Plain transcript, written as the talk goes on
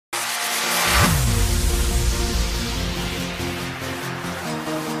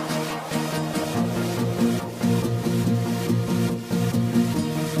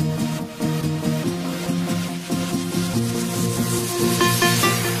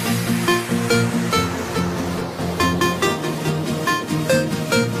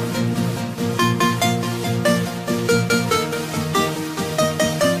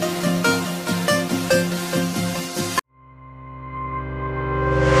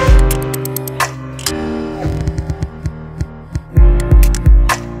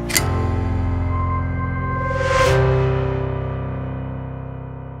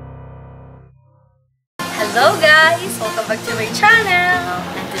Hello guys! Welcome back to my channel!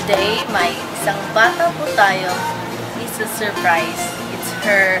 And today, may isang bata po tayo. It's a surprise. It's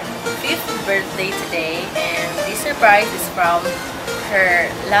her 5th birthday today. And this surprise is from her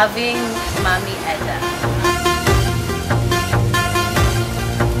loving Mommy Eda.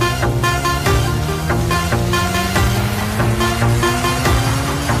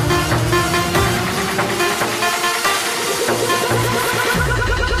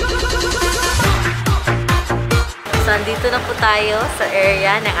 So, andito na po tayo sa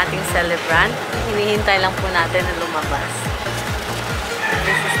area ng ating celebrant. Hinihintay lang po natin na lumabas.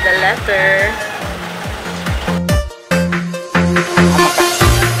 This is the letter.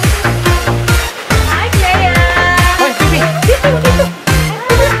 Hi, Clea! Hoy, Bibi! Dito!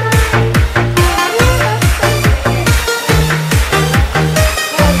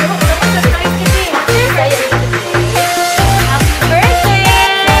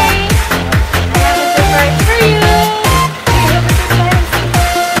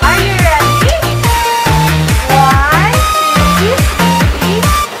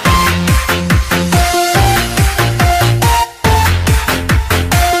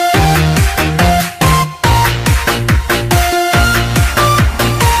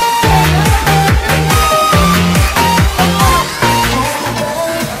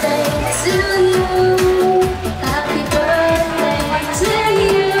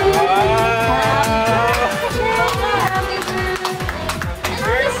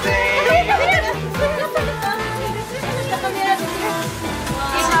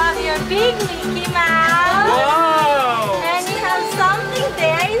 Big Mickey Mouse. Wow! And you have something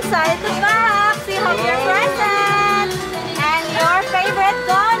there inside the box. You have your present and your favorite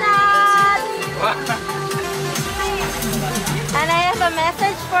donut. And I have a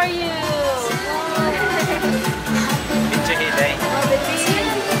message for you.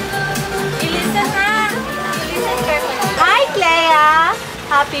 You listen, ha? You listen carefully. Hi, Clea.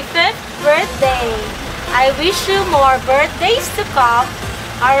 Happy 5th birthday. I wish you more birthdays to come.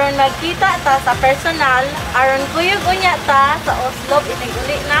 Aron magkita ta sa personal, aron kuyog-unya ta sa Oslo,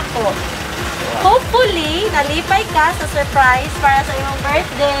 inig-uli nako. Hopefully, nalipay ka sa surprise para sa iyong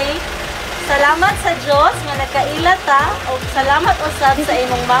birthday. Salamat sa Diyos nga nagkaila ta o salamat usab sa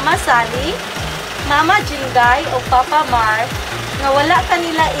imong Mama Sally, Mama Jingay o Papa Mar nga wala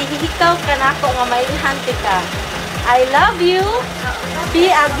kanila ihikaw kanako nga mailhan ka. I love you. Be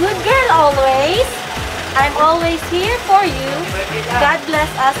a good girl always. I'm always here for you. God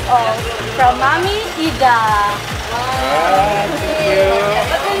bless us all. From Mommy Ida. Thank you.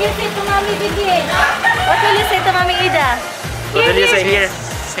 What will you say to Mommy Ida? What will you say to Mommy Ida? What will you say here?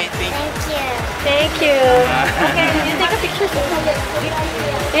 Say thank you. Thank you. Okay, you take a picture.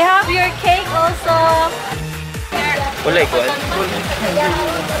 You have your cake also. Ulay ko.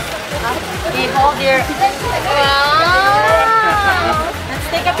 You hold your... Wow! Let's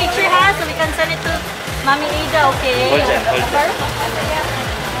take a picture, ha, so we can send it to Mommy Ida, okay? Hold it, hold it.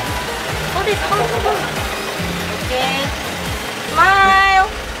 Hold it, hold it. Okay. Smile!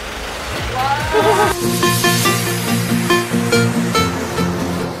 Wow.